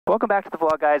Welcome back to the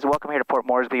vlog, guys. Welcome here to Port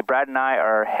Moresby. Brad and I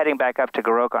are heading back up to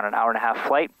Kodiak on an hour-and-a-half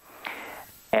flight.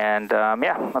 And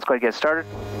yeah, let's go ahead and get started.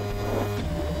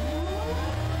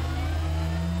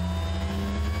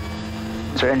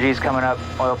 So our NG's coming up,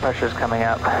 oil pressure's coming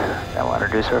up. Then we'll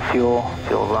introduce our fuel.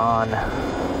 Fuel's on.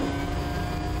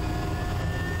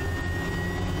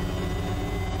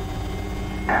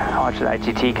 How much did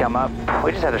ITT come up?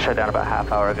 We just had to shut down about a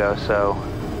half hour ago, so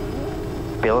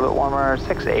be a little bit warmer.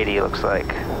 680 looks like.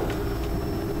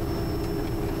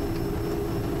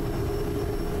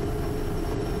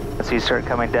 Let's see, start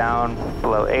coming down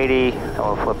below 80, and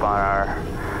we'll flip on our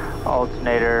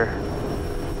alternator.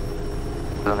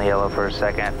 On the yellow for a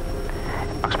second.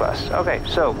 Box bus. Okay,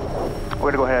 so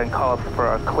we're gonna go ahead and call up for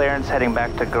our clearance, heading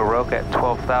back to Kodiak at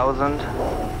 12,000.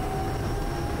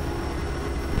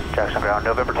 Jackson ground,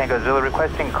 November Tango Zulu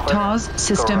requesting clearance. TAWS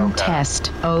system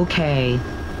test. Okay.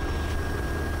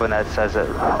 When that says it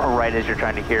right as you're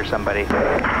trying to hear somebody.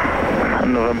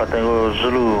 November Tango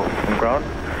Zulu ground.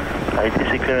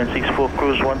 ITC clearance 64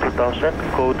 cruise 12,000,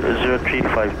 code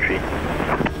 0353.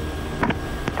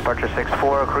 Departure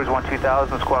 64, cruise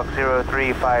 12,000, squawk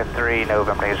 0353,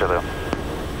 November Tango Zulu.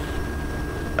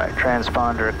 Alright,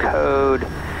 transponder code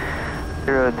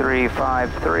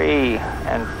 0353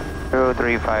 and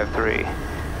 0353.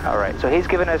 Alright, so he's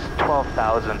given us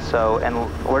 12,000, so, and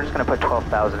we're just going to put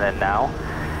 12,000 in now.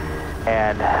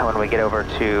 And when we get over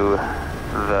to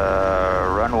the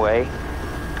runway,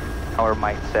 or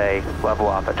might say level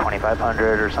off at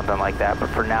 2,500 or something like that, but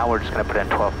for now we're just going to put in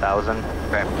 12,000.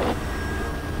 Okay.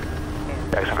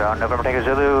 Jackson ground, November Tango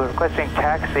Zulu, requesting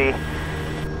taxi.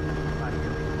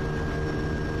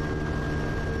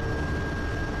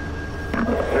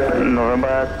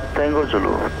 November Tango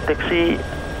Zulu, taxi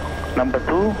number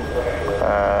 2,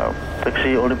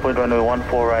 taxi holding point runway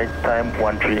 14 right, time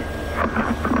 13.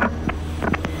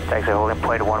 Taxi holding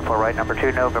point 14 right, number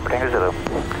 2, November Tango Zulu.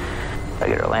 I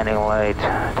get our landing light,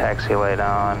 taxi light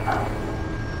on.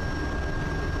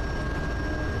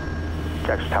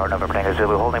 Jackson Tower, November Tango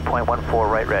Zulu, holding point 14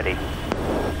 right, ready.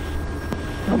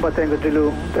 November Tango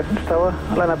Zulu, Jackson Tower,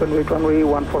 line up and wait runway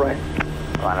 14 right.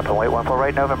 Line up and wait 14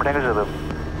 right, November Tango Zulu.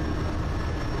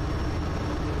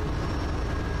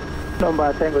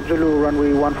 November Tango Zulu,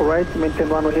 runway 14 right, maintain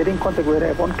runway heading, contact radar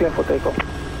airborne, clear for takeoff.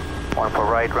 14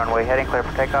 right, runway heading, clear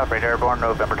for takeoff, radar airborne,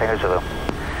 November Tango Zulu.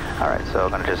 Alright, so I'm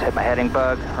going to just hit my heading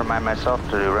bug, remind myself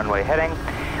to do runway heading.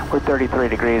 We're 33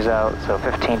 degrees out, so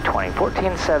 1520,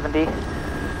 1470,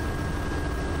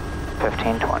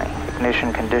 1520.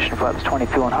 Ignition, condition, flaps 20,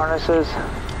 fuel and harnesses.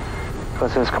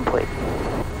 This is complete.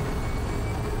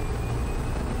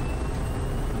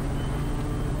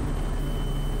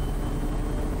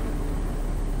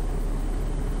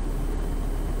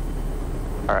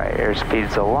 Alright,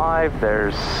 airspeed's alive,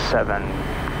 there's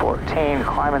 714,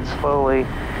 climbing slowly.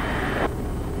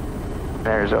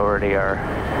 There's already our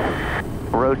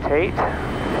rotate.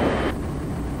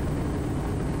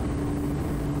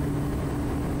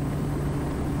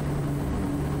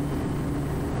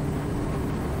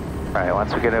 Alright,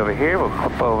 once we get over here, we'll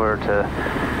clip over to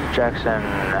Jackson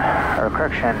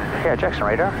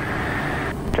radar.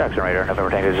 Jackson radar,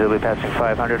 November Tango Zulu, passing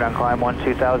 500 on climb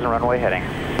 12,000, runway heading.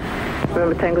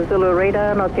 November Tango Zulu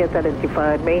radar, not yet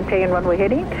identified. Maintain runway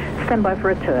heading, stand by for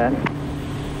return.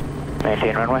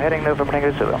 Maintain runway heading, November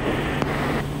Tango Zulu.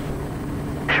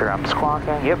 Make sure I'm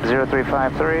squawking. Yep,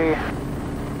 0353.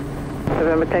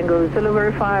 November Tango Zulu,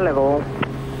 verify level.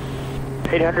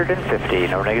 850,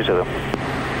 November Tango Zulu.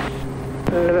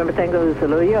 November Tango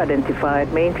Zulu, you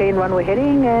identified. Maintain runway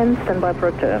heading and stand by for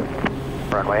return.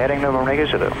 Runway heading, November Tango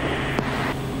Zulu.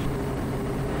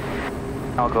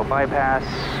 I'll go bypass.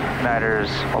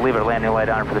 Matters. We'll leave our landing light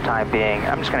on for the time being.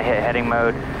 I'm just going to hit heading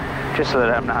mode just so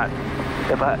that I'm not,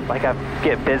 if I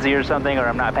get busy or something or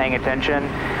I'm not paying attention,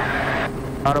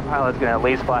 autopilot's going to at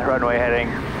least fly runway heading.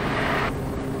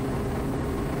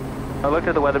 I looked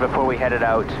at the weather before we headed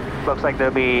out. Looks like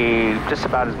there'll be just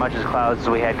about as much as clouds as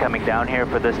we had coming down here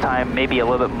for this time, maybe a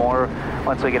little bit more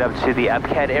once we get up to the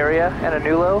Epcat area in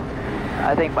Anulo.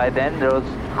 I think by then those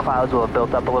clouds will have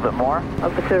built up a little bit more.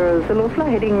 Officer Zulu, fly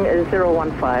heading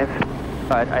 015.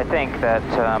 But I think that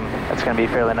it's going to be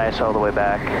fairly nice all the way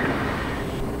back.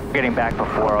 We're getting back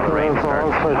before all the rain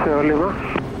starts.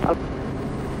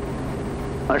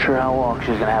 Not sure how long she's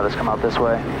going to have us come out this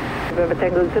way. November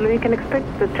Tango Zulu, you can expect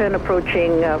the turn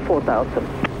approaching 4,000.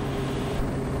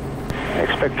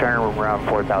 Expect turn around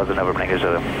 4,000 over Tango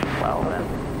Zulu. Well, then.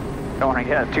 Don't want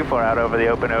to get too far out over the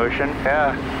open ocean.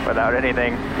 Yeah, without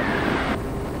anything.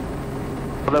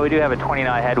 Although we do have a 20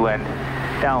 knot headwind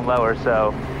down lower,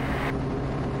 so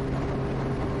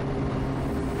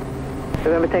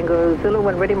November Tango Zulu,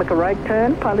 when ready, make a right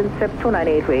turn, pilot intercept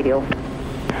 298 radio.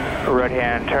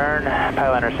 Right-hand turn,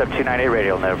 pilot intercept 298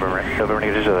 radio, November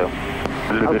Negative Zulu.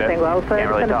 Alpha Tango Alpha, Can't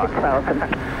really talk. 6,000.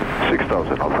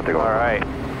 6,000, Alpha Tango. All right.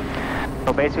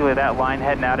 So basically that line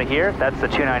heading out of here, that's the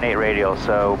 298 radial.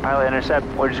 So pilot intercept,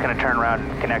 we're just going to turn around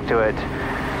and connect to it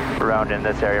around in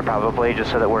this area probably, just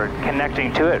so that we're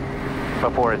connecting to it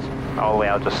before it's all the way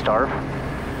out to starve.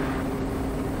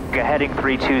 Heading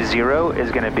 320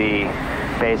 is going to be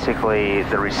basically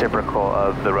the reciprocal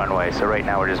of the runway. So right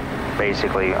now we're just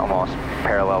basically almost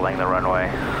paralleling the runway.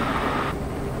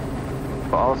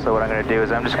 Also what I'm going to do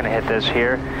is I'm just going to hit this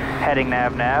here, heading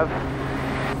nav.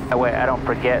 That way I don't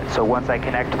forget, so once I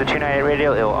connect to the 298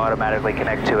 radial, it will automatically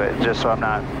connect to it, just so I'm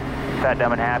not fat,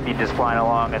 dumb, and happy just flying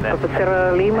along and then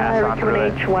Sierra Lima, pass on through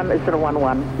it.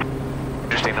 H1011.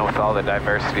 Interesting with all the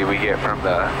diversity we get from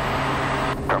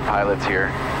pilots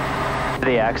here.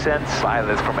 The accents?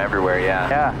 Pilots from everywhere, yeah.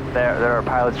 Yeah, there are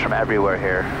pilots from everywhere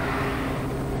here.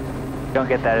 You don't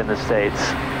get that in the States.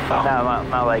 Oh. No,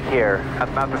 not like here.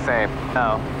 That's not the same.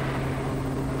 No.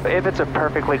 If it's a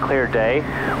perfectly clear day,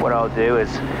 what I'll do is,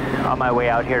 on my way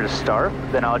out here to start,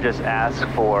 then I'll just ask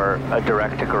for a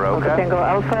direct to Alpha Goroka. Tango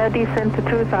Alpha, descend to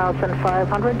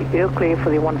 2,500, you're clear for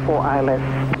the 14 ILS.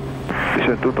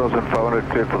 Descend 2,500,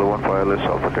 clear for the 15 ILS,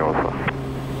 Alpha Tango Alpha.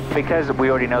 Because we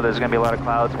already know there's going to be a lot of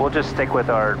clouds, we'll just stick with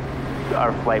our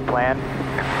flight plan.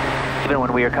 Even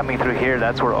when we are coming through here,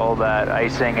 that's where all that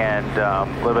icing and a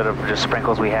little bit of just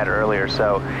sprinkles we had earlier.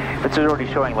 So if it's already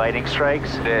showing lightning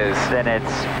strikes, It is. then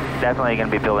it's definitely going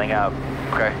to be building up.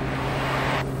 Okay.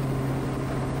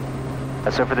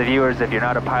 So for the viewers, if you're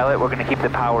not a pilot, we're going to keep the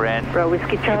power in. Bro,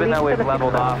 Whiskey Charlie, Even though we've 76,000.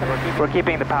 leveled off, we're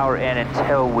keeping the power in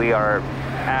until we are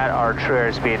at our true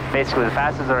airspeed. Basically, the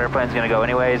fastest our airplane's going to go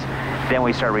anyways, then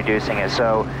we start reducing it.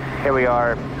 So here we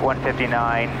are,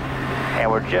 159, and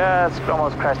we're just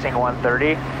almost cresting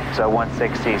 130, so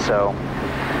 160. So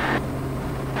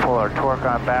pull our torque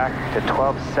on back to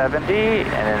 1270, and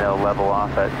then it'll level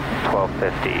off at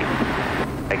 1250.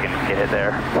 I can get it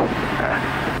there.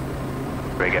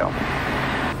 There we go.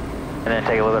 And then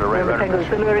take a little bit of right November rudder.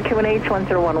 Tango Zulu, QNH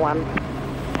 1011.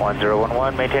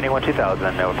 1011, maintaining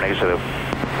 12,000, no negative.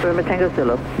 November Tango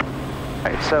Zulu.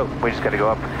 Alright, so we just got to go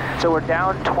up. So we're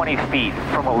down 20 feet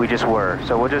from what we just were.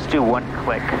 So we'll just do one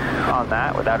click on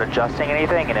that without adjusting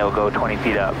anything, and it'll go 20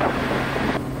 feet up.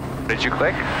 Did you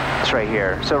click? It's right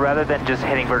here. So rather than just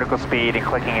hitting vertical speed and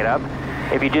clicking it up,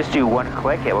 if you just do one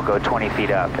click, it will go 20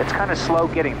 feet up. It's kind of slow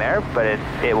getting there, but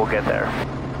it will get there.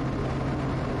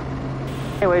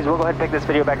 Anyways, we'll go ahead and pick this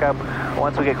video back up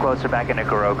once we get closer back into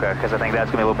Goroka, because I think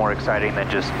that's going to be a little more exciting than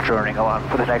just droning along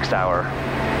for the next hour.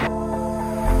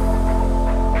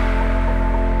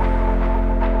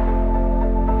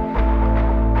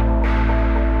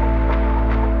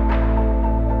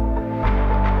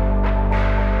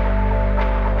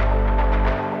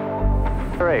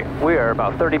 Alright, we are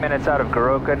about 30 minutes out of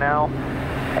Goroka now,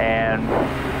 and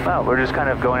well, we're just kind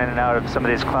of going in and out of some of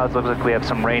these clouds. Looks like we have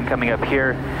some rain coming up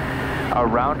here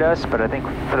around us, but I think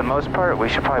for the most part we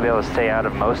should probably be able to stay out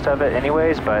of most of it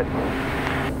anyways, but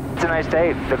it's a nice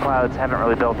day. The clouds haven't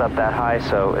really built up that high,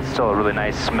 so it's still a really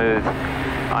nice smooth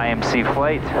IMC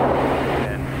flight.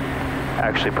 And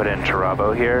actually put in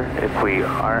Tarabo here if we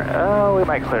aren't. Oh, we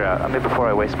might clear out. I mean, before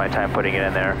I waste my time putting it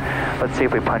in there, let's see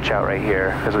if we punch out right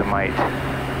here, because we might.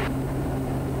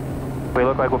 If we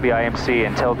look like we'll be IMC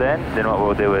until then what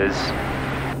we'll do is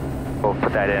we'll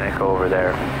put that in and go over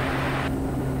there.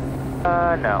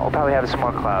 No, we'll probably have some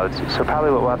more clouds. So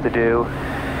probably what we'll have to do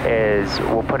is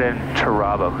we'll put in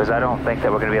Tarabo, because I don't think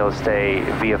that we're going to be able to stay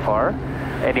VFR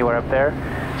anywhere up there.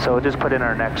 So we'll just put in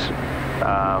our next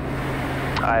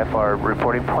IFR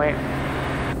reporting point.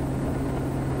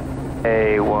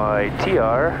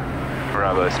 AYTR.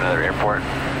 Bravo is another airport.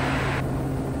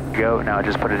 Go. Now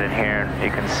just put it in here, and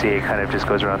you can see it kind of just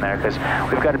goes around there, because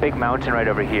we've got a big mountain right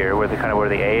over here where where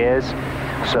the A is.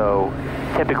 So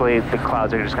typically the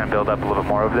clouds are just going to build up a little bit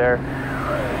more over there.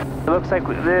 It looks like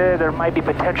there might be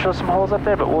potential some holes up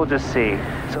there, but we'll just see.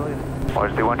 So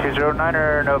where's the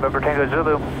 1209er, November Tango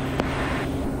Zulu?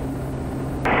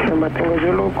 November Tango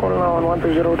Zulu, call now on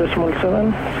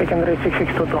 120.7, secondary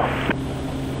 6622.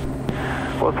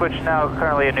 We'll switch now,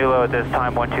 currently a new low at this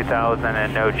time, 12000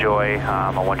 and no joy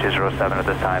on 1207 at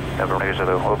this time. November Tango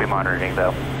Zulu. We'll be monitoring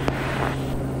though.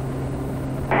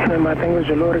 November Tango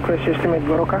Zulu, request estimate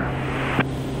Goroka.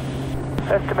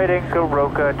 Estimating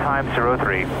Goroka time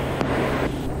 03.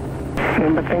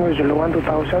 November Tango Zulu,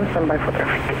 12000, standby for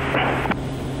traffic.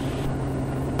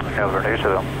 November Tango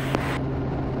Zulu.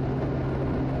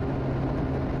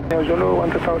 Tango Zulu,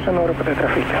 12000, order for the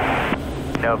traffic.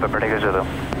 November Tango Zulu.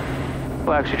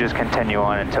 We'll actually just continue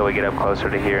on until we get up closer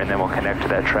to here, and then we'll connect to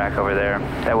that track over there.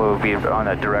 That way we'll be on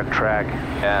a direct track.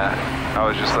 Yeah, I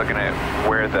was just looking at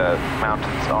where the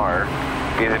mountains are.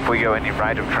 Because if we go any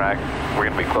right of track, we're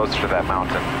going to be closer to that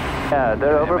mountain. Yeah,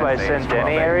 they're over by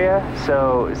Sindini area.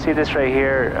 So see this right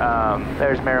here.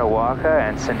 There's Mariwaka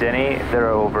and Sindini.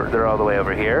 They're all the way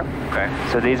over here. Okay.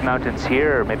 So these mountains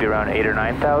here are maybe around 8,000 or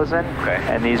 9,000. Okay.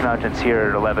 And these mountains here are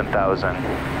at 11,000.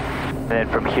 And then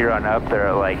from here on up, they're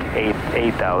at like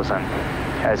 8,000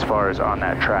 as far as on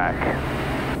that track.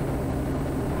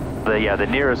 The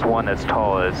nearest one that's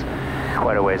tall is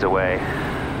quite a ways away.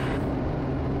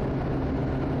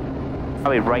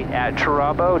 Probably right at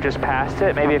Turabo, just past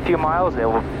it, maybe a few miles. It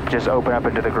will just open up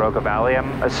into the Goroka Valley,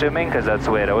 I'm assuming, because that's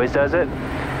the way it always does it.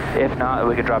 If not,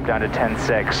 we could drop down to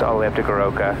 10.6 all the way up to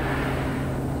Goroka.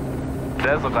 It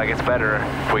does look like it's better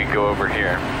if we go over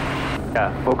here.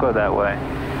 Yeah, we'll go that way.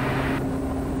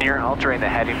 You're altering the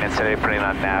heading instead of putting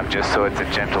on nav just so it's a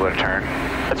gentler turn.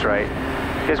 That's right.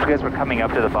 Just because we're coming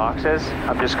up to the boxes,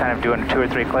 I'm just kind of doing 2 or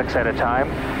 3 clicks at a time,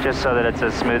 just so that it's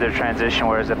a smoother transition,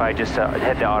 whereas if I just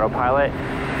hit the autopilot,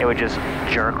 it would just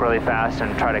jerk really fast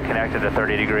and try to connect at a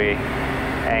 30-degree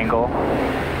angle.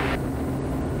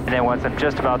 And then once I'm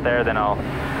just about there, then I'll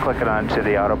click it onto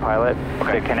the autopilot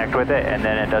to connect with it, and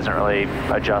then it doesn't really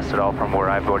adjust at all from where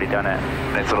I've already done it.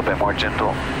 And it's a little bit more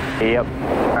gentle. Yep.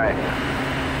 All right.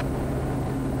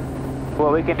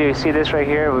 What we can do, see this right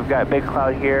here, we've got a big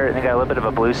cloud here, and they got a little bit of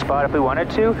a blue spot if we wanted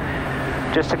to,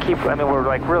 just to keep, I mean, we're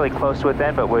like really close to it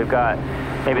then, but we've got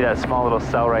maybe that small little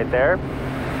cell right there.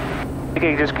 We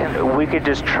could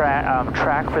just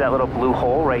track for that little blue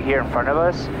hole right here in front of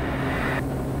us.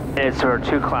 And it's where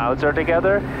 2 clouds are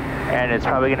together, and it's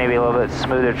probably going to be a little bit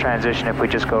smoother transition if we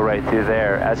just go right through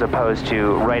there, as opposed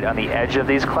to right on the edge of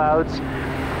these clouds.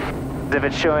 If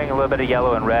it's showing a little bit of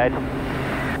yellow and red,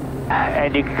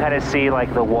 and you can kind of see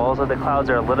like the walls of the clouds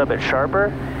are a little bit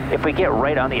sharper. If we get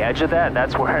right on the edge of that,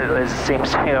 that's where it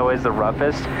seems to be always the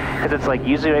roughest. Because it's like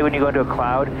usually right when you go into a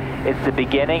cloud, it's the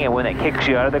beginning, and when it kicks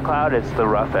you out of the cloud, it's the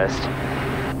roughest.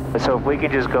 So if we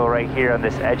can just go right here on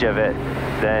this edge of it,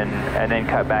 and then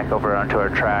cut back over onto our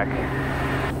track,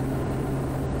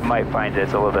 you might find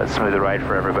it's a little bit smoother ride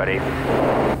for everybody.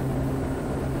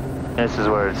 This is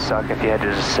where it'd suck if you had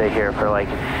to just sit here for like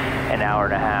an hour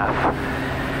and a half.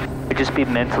 It'd just be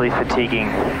mentally fatiguing,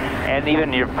 and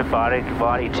even your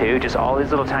body too. Just all these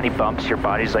little tiny bumps your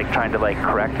body's like trying to like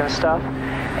correct and stuff,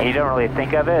 and you don't really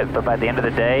think of it. But by the end of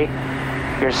the day,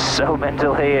 you're so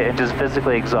mentally and just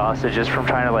physically exhausted just from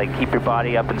trying to like keep your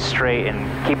body up and straight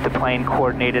and keep the plane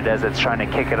coordinated as it's trying to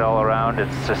kick it all around.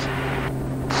 It's just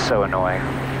so annoying.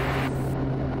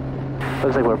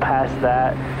 Looks like we're past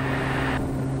that.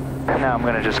 Now I'm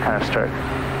gonna just kind of start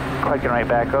clicking right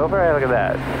back over. Hey, look at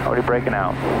that, already breaking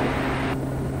out.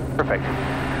 Perfect.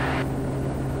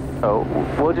 So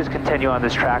we'll just continue on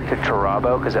this track to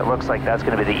Turabo, because it looks like that's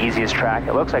going to be the easiest track.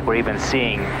 It looks like we're even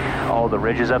seeing all the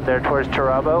ridges up there towards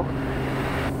Turabo.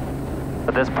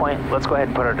 At this point, let's go ahead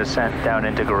and put our descent down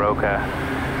into Goroka.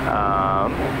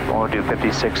 We'll do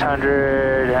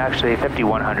 5,600, actually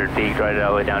 5,100 feet, right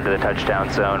all the way down to the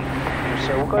touchdown zone.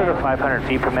 So we'll go to 500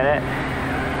 feet per minute.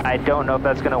 I don't know if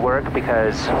that's going to work,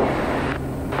 because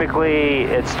typically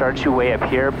it starts you way up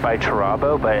here by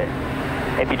Turabo, but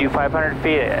if you do 500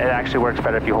 feet, it actually works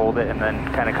better if you hold it and then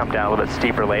kind of come down a little bit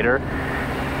steeper later.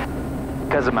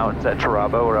 Because the mountains at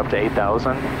Turabo are up to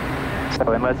 8,000.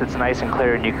 So unless it's nice and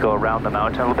clear and you can go around the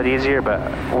mountain a little bit easier, but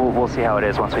we'll see how it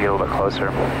is once we get a little bit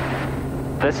closer.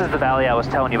 This is the valley I was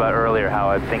telling you about earlier, how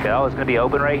I think, oh, it's going to be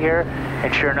open right here.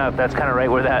 And sure enough, that's kind of right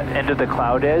where that end of the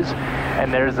cloud is.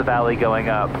 And there's the valley going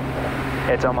up.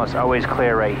 It's almost always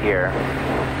clear right here.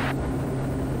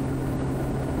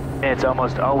 And it's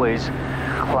almost always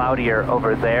cloudier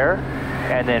over there,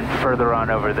 and then further on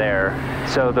over there.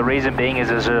 So the reason being is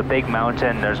there's a big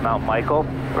mountain, there's Mount Michael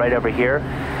right over here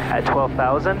at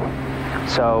 12,000.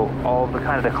 So all the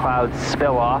kind of the clouds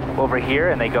spill off over here,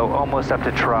 and they go almost up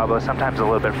to Turabo, sometimes a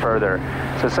little bit further.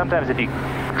 So sometimes if you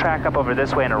track up over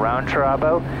this way and around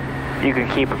Turabo, you can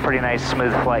keep a pretty nice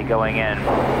smooth flight going in.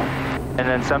 And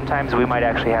then sometimes we might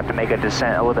actually have to make a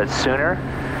descent a little bit sooner,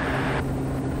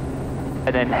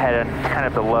 and then head on kind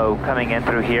of the low coming in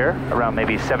through here, around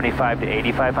maybe 7,500 to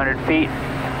 8,500 feet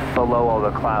below all the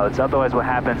clouds. Otherwise what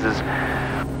happens is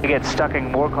we get stuck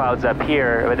in more clouds up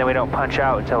here, and then we don't punch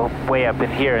out until way up in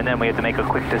here, and then we have to make a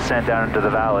quick descent down into the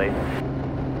valley.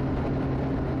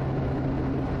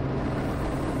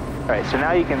 All right, so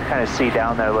now you can kind of see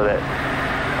down there a little bit,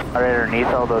 right underneath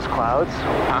all those clouds.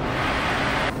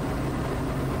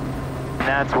 And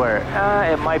that's where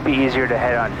it might be easier to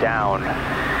head on down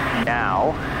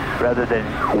now, rather than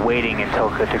waiting until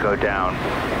good to go down.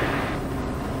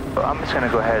 So I'm just going to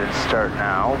go ahead and start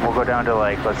now. We'll go down to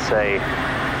like, let's say,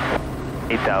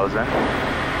 8,000.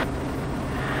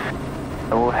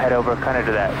 And we'll head over kind of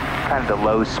to that, kind of the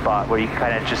low spot where you can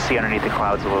kind of just see underneath the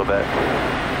clouds a little bit.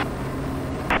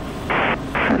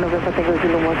 November Tango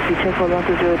Zulu 1 check, hold on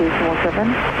to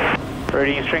 08217.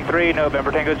 Meridian string 3,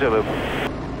 November Tango Zulu.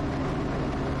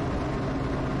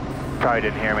 Probably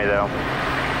didn't hear me though.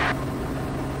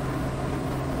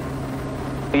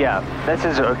 Yeah, this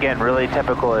is again really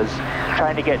typical is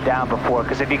trying to get down before,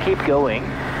 because if you keep going,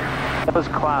 those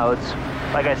clouds,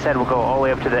 like I said, will go all the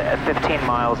way up to the 15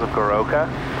 miles of Goroka.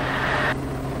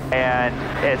 And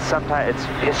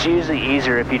it's usually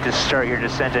easier if you just start your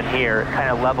descent in here, kind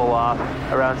of level off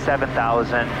around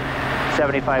 7,000,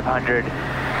 7,500,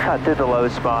 cut through the low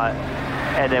spot,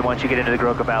 and then once you get into the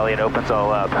Goroka Valley, it opens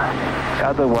all up.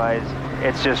 Otherwise,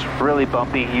 it's just really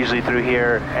bumpy usually through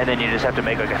here, and then you just have to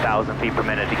make like 1,000 feet per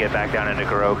minute to get back down into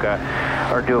Goroka,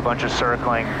 or do a bunch of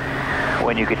circling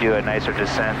when you could do a nicer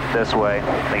descent this way.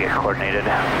 They get coordinated.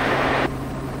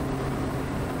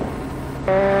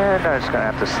 And I'm just going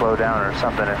to have to slow down or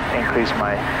something to increase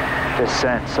my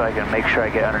descent so I can make sure I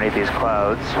get underneath these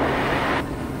clouds.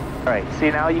 Alright, see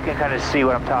now you can kind of see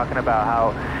what I'm talking about,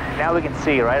 how now we can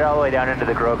see right all the way down into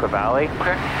the Goroka Valley.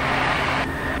 Okay.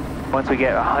 Once we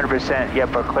get 100%, yep,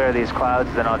 we're clear of these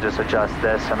clouds, then I'll just adjust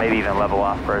this or maybe even level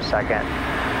off for a second.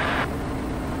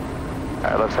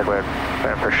 Alright, looks like we're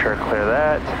going to for sure clear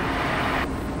that.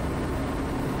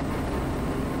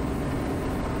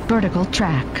 Vertical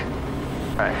track.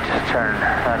 Alright, just turn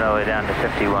that all the way down to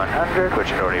 5100,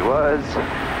 which it already was.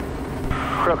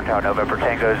 Goroka Tower, November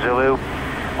Tango Zulu.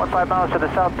 15 miles to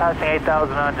the south, passing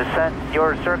 8,000 on descent.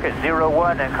 Your circuit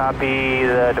 01, and copy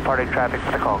the departing traffic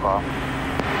for the call.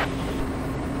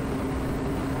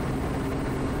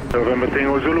 November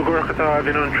Tango Zulu, Goroka Tower,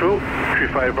 Avenue True.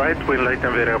 35 right, wind light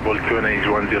and variable QNH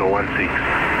 1016.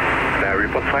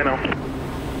 Report final.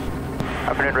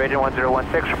 Afternoon, Radian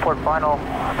 1016, report final,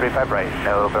 35 right,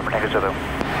 November Tango Zulu.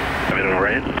 Avenue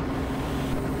right.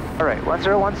 Alright,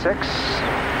 1016,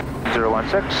 016,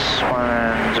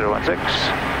 1016,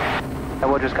 and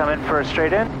we'll just come in for a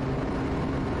straight in.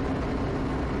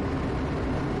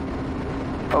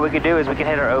 What we can do is we can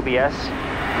hit our OBS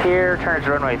here, turn it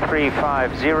to runway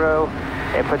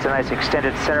 350, it puts a nice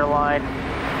extended center line,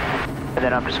 and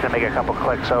then I'm just going to make a couple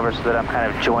clicks over so that I'm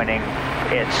kind of joining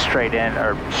it straight in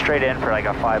for like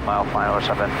a 5-mile final or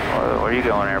something. Where are you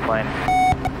going, airplane?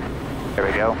 There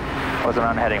we go. Wasn't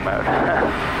on heading mode.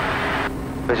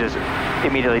 I was just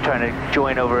immediately trying to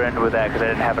join over in with that because I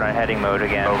didn't have it on heading mode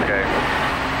again. Okay.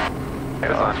 It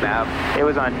was on nav? It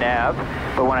was on nav,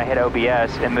 but when I hit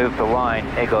OBS and moved the line,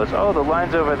 it goes, oh, the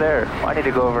line's over there. Well, I need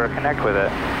to go over and connect with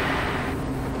it.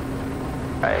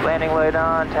 Alright, landing light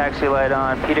on, taxi light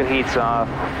on, pitot heat's off,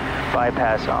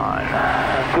 bypass on.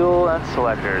 Fuel and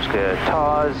selectors good.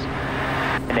 TAWS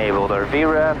enabled, our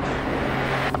VREF.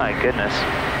 My goodness.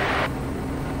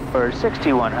 We're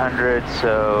 6,100,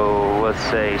 so let's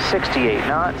say 68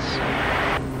 knots.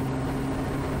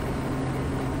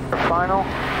 Our final.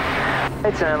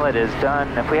 Lights and inlet is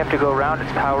done. If we have to go around,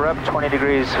 it's power up, 20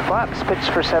 degrees flaps, pitch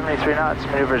for 73 knots.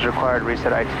 Maneuvers required,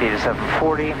 reset ITD to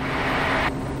 740.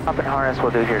 Up and harness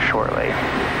we'll do here shortly.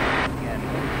 Again,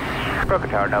 Goroka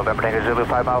Tower, November Tango Zulu,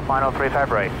 5-mile final, 35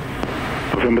 right.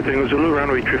 November Tango Zulu,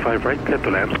 runway 35 right, clear to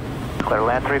land. Clear to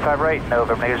land, 35 right,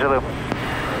 November Tango Zulu.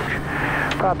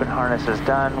 Prop and harness is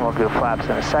done. We'll do flaps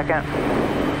in a second.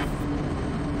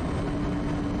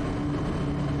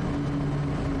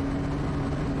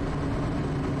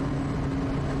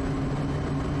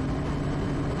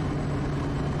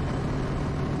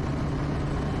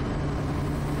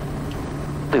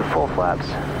 Do full flaps.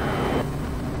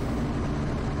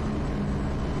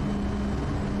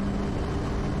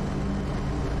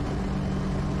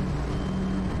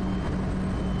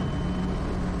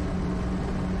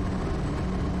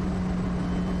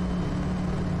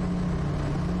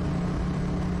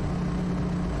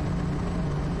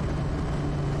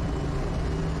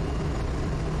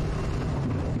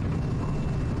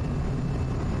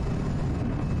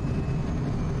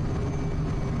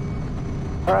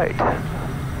 All right.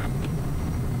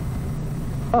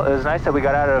 Well, it was nice that we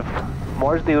got out of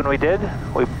Moresby when we did.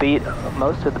 We beat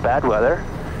most of the bad weather.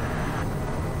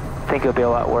 I think it'll be a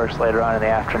lot worse later on in the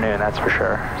afternoon, that's for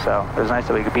sure. So it was nice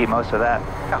that we could beat most of that.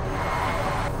 Yeah.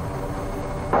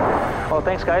 Well,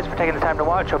 thanks guys for taking the time to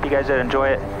watch. Hope you guys did enjoy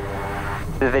it.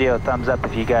 Give the video a thumbs up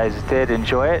if you guys did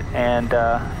enjoy it. And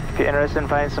if you're interested in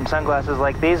finding some sunglasses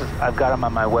like these, I've got them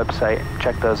on my website.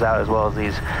 Check those out, as well as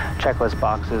these checklist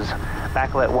boxes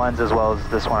backlit ones as well as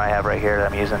this one I have right here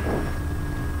that I'm using.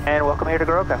 And welcome here to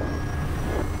Goroka.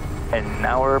 And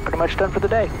now we're pretty much done for the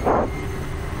day.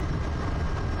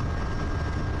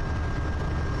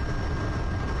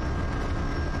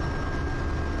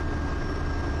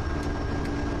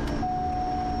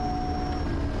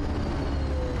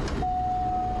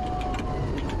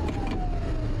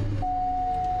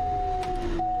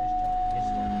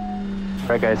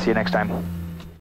 Alright guys, see you next time.